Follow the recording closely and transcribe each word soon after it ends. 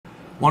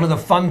One of the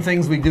fun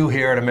things we do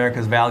here at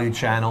America's Value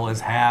Channel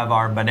is have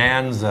our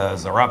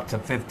bonanzas, or up to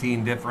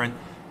 15 different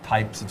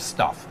types of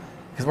stuff.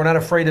 Because we're not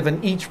afraid of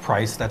an each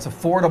price that's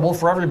affordable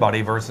for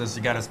everybody versus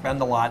you got to spend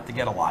a lot to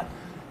get a lot.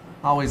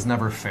 Always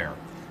never fair.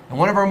 And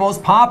one of our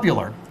most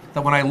popular,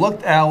 that when I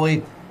looked,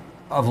 Allie,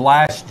 of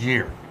last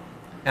year,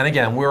 and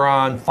again, we're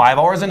on 5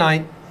 hours a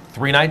night,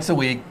 3 nights a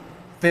week,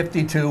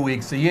 52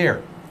 weeks a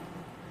year.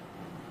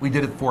 We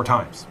did it 4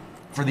 times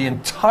for the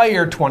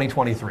entire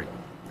 2023.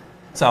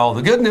 So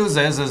the good news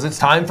is it's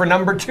time for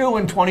number 2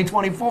 in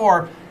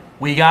 2024.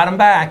 We got them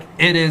back.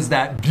 It is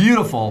that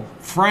beautiful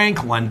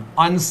Franklin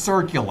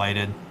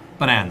Uncirculated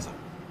Bonanza.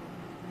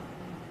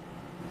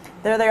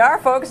 There they are,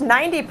 folks.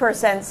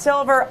 90%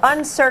 silver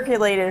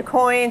uncirculated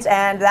coins,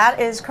 and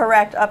that is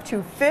correct. Up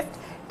to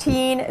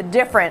 15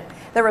 different.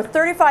 There were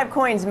 35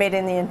 coins made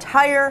in the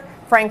entire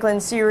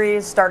Franklin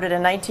series, started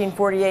in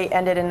 1948,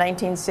 ended in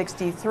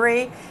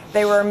 1963.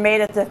 They were made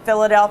at the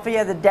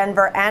Philadelphia, the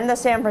Denver, and the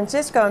San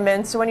Francisco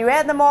mints. So when you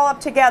add them all up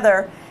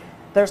together,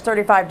 there's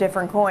 35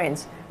 different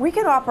coins. We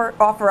can offer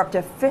up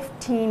to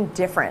 15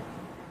 different.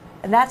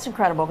 And that's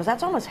incredible, because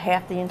that's almost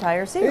half the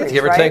entire series,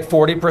 give or take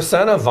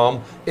 40% of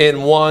them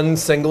in one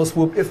single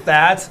swoop, if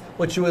that's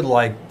what you would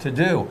like to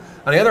do.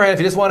 On the other hand, if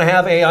you just want to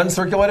have a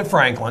uncirculated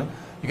Franklin,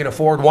 you can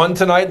afford one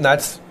tonight, and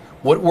that's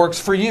what works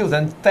for you,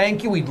 then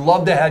thank you. We'd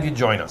love to have you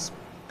join us.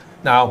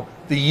 Now,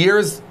 the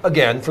years,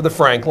 again, for the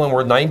Franklin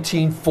were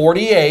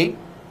 1948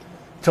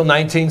 till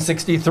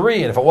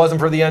 1963. And if it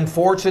wasn't for the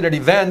unfortunate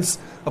events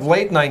of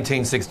late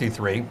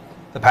 1963,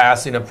 the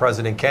passing of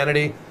President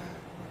Kennedy,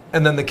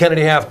 and then the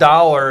Kennedy half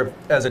dollar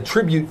as a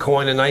tribute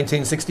coin in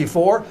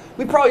 1964,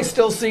 we probably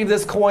still see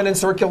this coin in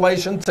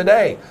circulation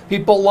today.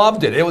 People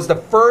loved it. It was the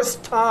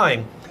first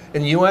time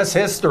in U.S.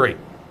 history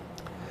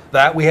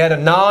that we had a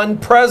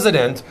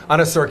non-president on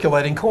a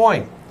circulating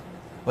coin.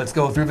 Let's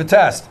go through the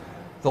test.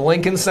 The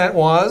Lincoln cent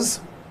was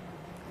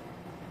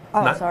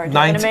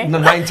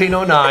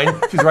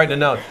 1909. She's writing a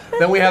note.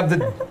 Then we have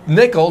the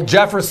nickel,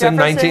 Jefferson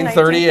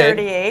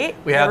 1938.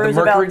 We have the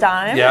Roosevelt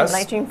dime, yes, in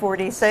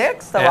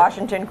 1946. The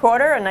Washington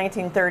quarter in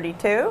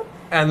 1932.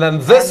 And then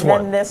this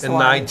one in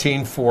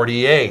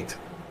 1948.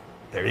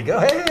 There you go.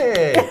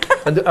 Hey!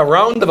 And a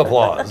round of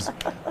applause.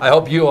 I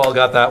hope you all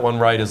got that one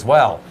right as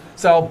well.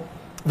 So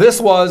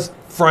this was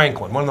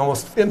Franklin, one of the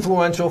most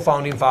influential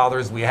founding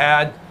fathers we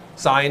had,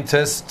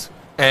 scientist,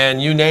 and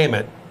you name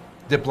it,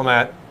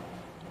 diplomat,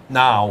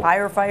 now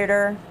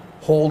firefighter,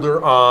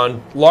 holder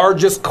on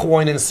largest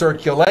coin in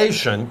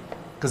circulation,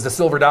 because the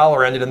silver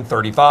dollar ended in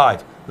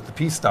 35 with the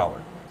peace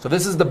dollar. So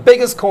this is the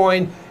biggest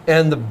coin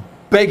and the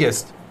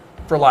biggest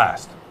for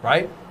last,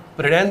 right?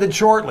 But it ended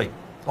shortly,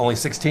 only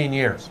 16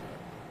 years.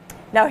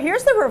 Now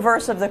here's the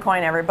reverse of the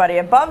coin, everybody.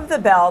 Above the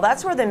bell,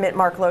 that's where the mint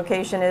mark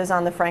location is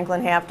on the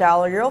Franklin half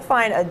dollar. You'll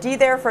find a D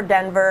there for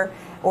Denver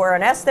or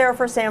an S there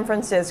for San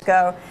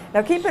Francisco.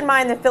 Now keep in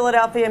mind the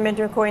Philadelphia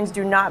minter coins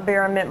do not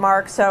bear a mint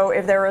mark, so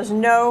if there is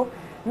no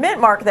mint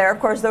mark there, of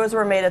course those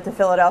were made at the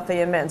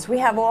Philadelphia mints. We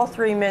have all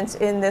 3 mints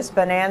in this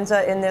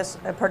bonanza, in this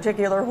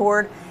particular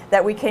hoard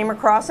that we came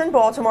across in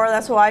Baltimore.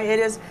 That's why it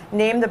is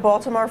named the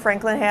Baltimore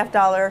Franklin half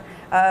dollar.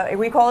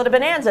 We call it a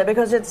bonanza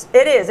because it's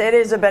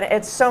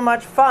so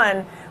much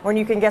fun when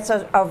you can get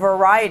a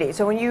variety.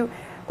 So when you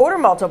order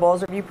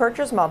multiples, if you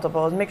purchase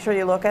multiples, make sure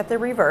you look at the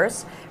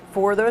reverse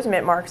for those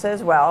mint marks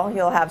as well.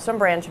 You'll have some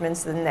branch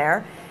mints in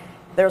there.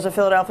 There's a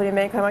Philadelphia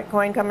mint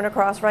coin coming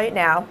across right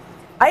now.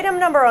 Item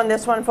number on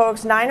this one,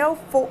 folks,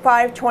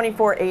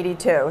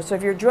 905-2482. So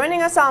if you're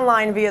joining us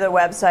online via the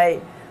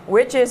website,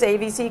 which is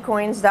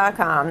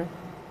avccoins.com,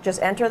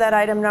 just enter that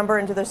item number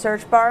into the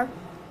search bar.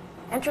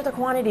 Enter the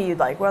quantity you'd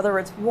like, whether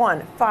it's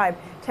 1, 5,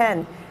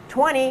 10,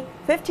 20,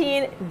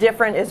 15.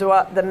 Different is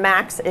what the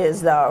max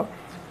is, though.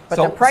 But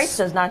the price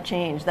does not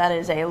change. That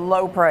is a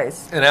low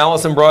price. And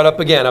Allison brought up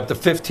again, up to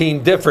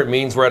 15 different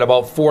means we're at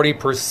about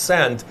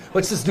 40%.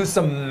 Let's just do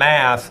some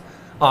math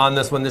on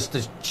this one just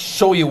to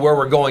show you where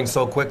we're going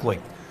so quickly.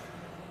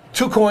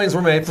 2 coins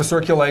were made for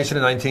circulation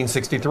in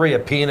 1963, a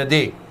P and a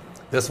D.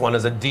 This one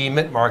is a D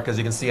mint mark, as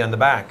you can see on the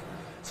back.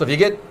 So if you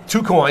get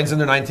 2 coins in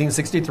the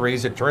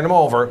 1963s, you turn them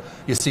over,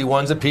 you see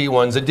one's a P,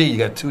 one's a D. You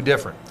got 2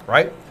 different,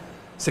 right?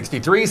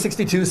 63,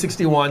 62,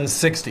 61,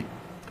 60.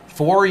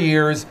 4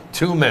 years,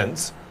 2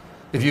 mints.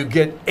 If you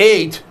get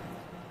 8,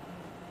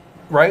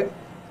 right?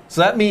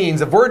 So that means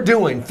if we're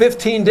doing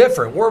 15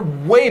 different, we're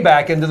way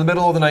back into the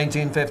middle of the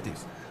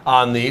 1950s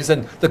on these.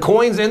 And the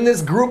coins in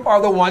this group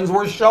are the ones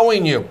we're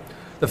showing you.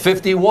 The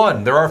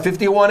 51, there are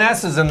 51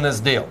 S's in this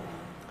deal.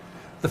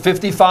 The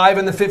 55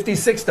 and the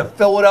 56, the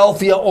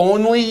Philadelphia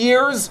only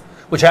years,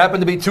 which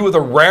happen to be 2 of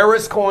the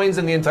rarest coins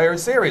in the entire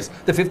series.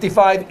 The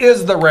 55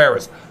 is the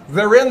rarest.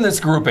 They're in this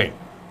grouping.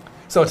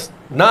 So it's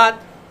not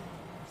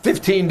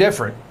 15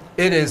 different.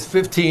 It is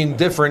 15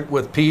 different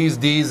with P's,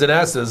 D's, and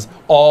S's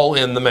all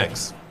in the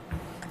mix.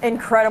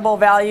 Incredible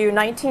value,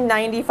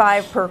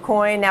 $19.95 per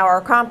coin. Now our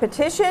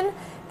competition,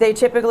 they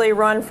typically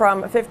run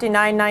from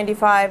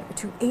 $59.95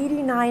 to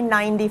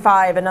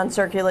 $89.95 in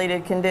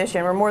uncirculated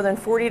condition. We're more than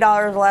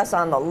 $40 less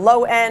on the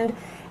low end,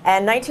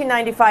 and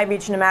 $19.95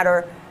 each, no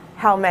matter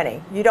how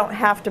many. You don't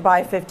have to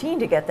buy 15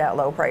 to get that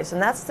low price, and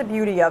that's the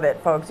beauty of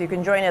it, folks. You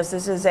can join us.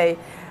 This is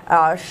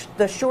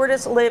the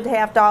shortest lived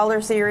 $half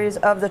series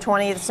of the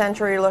 20th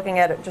century. You're looking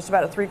at just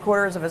about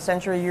 3/4 of a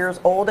century years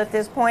old at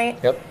this point.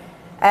 Yep.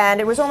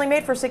 And it was only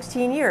made for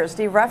 16 years.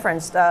 Steve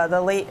referenced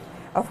the late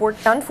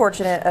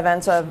unfortunate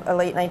events of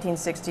late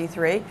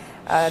 1963.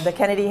 The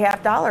Kennedy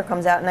 $half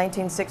comes out in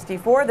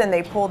 1964. Then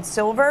they pulled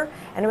silver,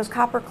 and it was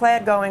copper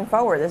clad going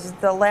forward. This is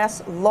the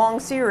last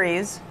long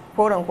series,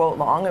 quote unquote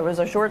long. It was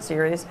a short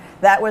series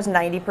that was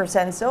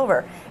 90%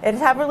 silver. It's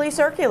heavily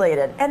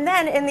circulated. And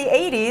then in the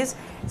 80s,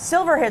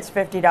 silver hits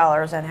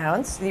 $50 an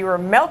ounce. You were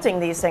melting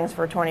these things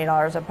for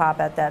 $20 a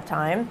pop at that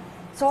time.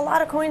 So a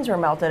lot of coins were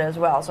melted as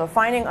well. So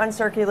finding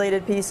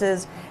uncirculated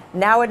pieces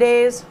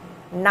nowadays,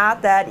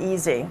 not that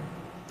easy.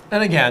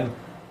 And again,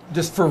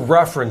 just for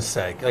reference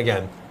sake,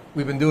 again,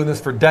 we've been doing this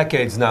for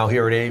decades now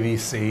here at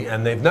AVC,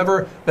 and they've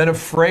never been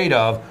afraid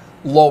of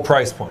low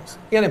price points.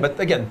 But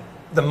again,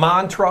 the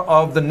mantra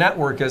of the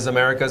network is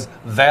America's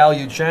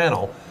value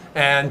channel,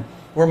 and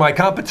we're my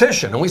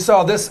competition. And we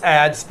saw this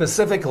ad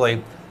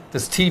specifically,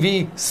 this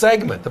TV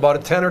segment, about a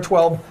 10 or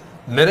 12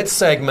 minute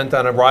segment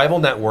on a rival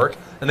network,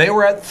 and they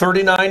were at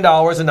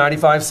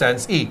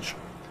 $39.95 each,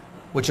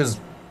 which is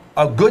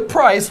a good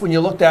price when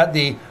you looked at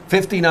the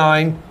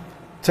 59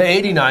 to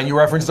 89 you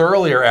referenced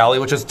earlier, Allie,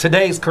 which is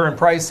today's current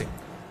pricing.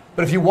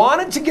 But if you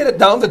wanted to get it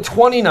down to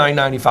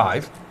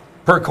 $29.95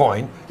 per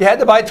coin, you had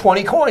to buy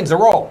 20 coins a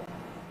roll.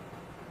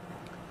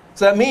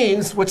 So that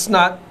means, let's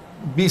not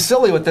be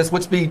silly with this,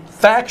 let's be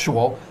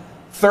factual,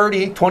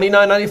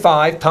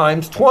 $29.95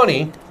 times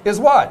 20 is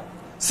what?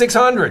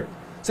 $600.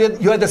 So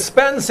you had to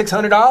spend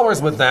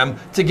 $600 with them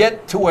to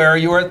get to where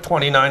you were at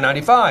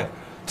 $29.95.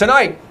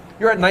 Tonight,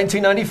 you're at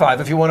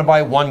 $19.95 if you want to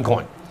buy one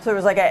coin. So it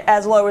was like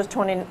as low as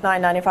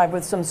 $29.95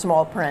 with some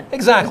small print.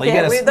 Exactly.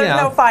 Yeah, there's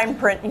no fine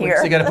print here.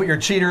 So you got to put your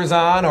cheaters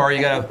on, or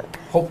you got to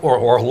hope,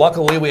 or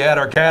luckily we had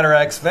our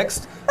cataracts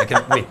fixed.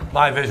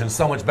 My vision's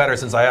so much better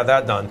since I had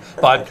that done.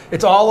 But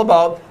it's all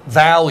about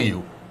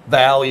value,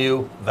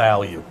 value,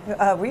 value.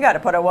 We got to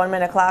put a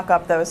 1-minute clock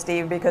up though,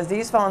 Steve, because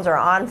these phones are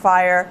on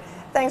fire.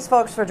 Thanks,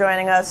 folks, for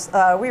joining us.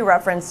 We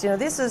referenced,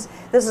 this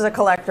is a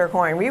collector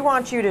coin. We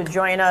want you to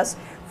join us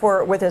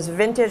with this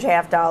vintage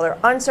 $half,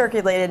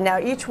 uncirculated. Now,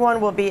 each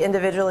one will be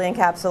individually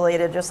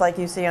encapsulated, just like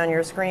you see on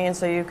your screen,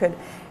 so you could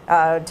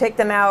take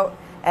them out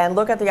and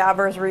look at the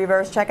obverse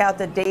reverse, check out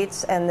the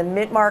dates and the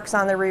mint marks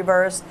on the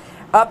reverse.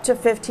 Up to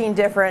 15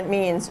 different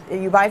means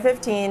you buy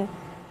 15,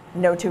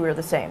 no two are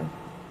the same.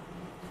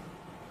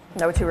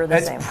 No two are the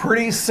same. That's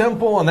pretty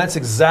simple, and that's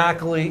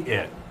exactly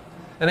it.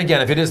 And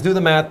again, if you just do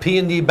the math, P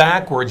and D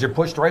backwards, you're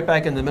pushed right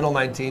back in the middle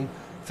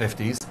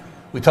 1950s.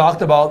 We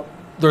talked about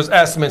there's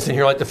estimates in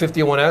here like the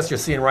 51S you're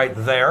seeing right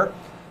there.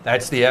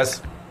 That's the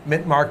S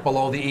mint mark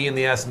below the E and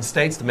the S in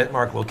states, the mint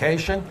mark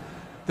location.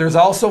 There's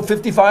also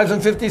 55s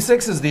and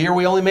 56s. The year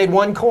we only made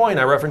one coin.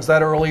 I referenced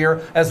that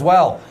earlier as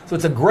well. So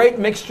it's a great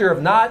mixture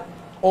of not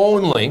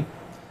only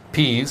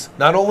P's,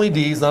 not only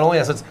D's, not only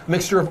S, it's a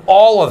mixture of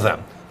all of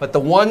them. But the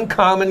one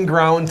common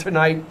ground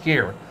tonight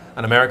here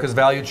on America's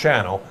Value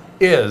Channel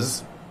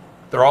is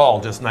they're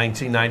all just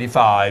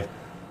 $19.95.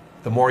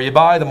 The more you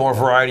buy, the more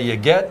variety you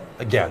get.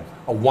 Again,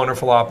 a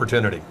wonderful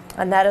opportunity.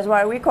 And that is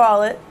why we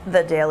call it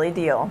the Daily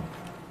Deal.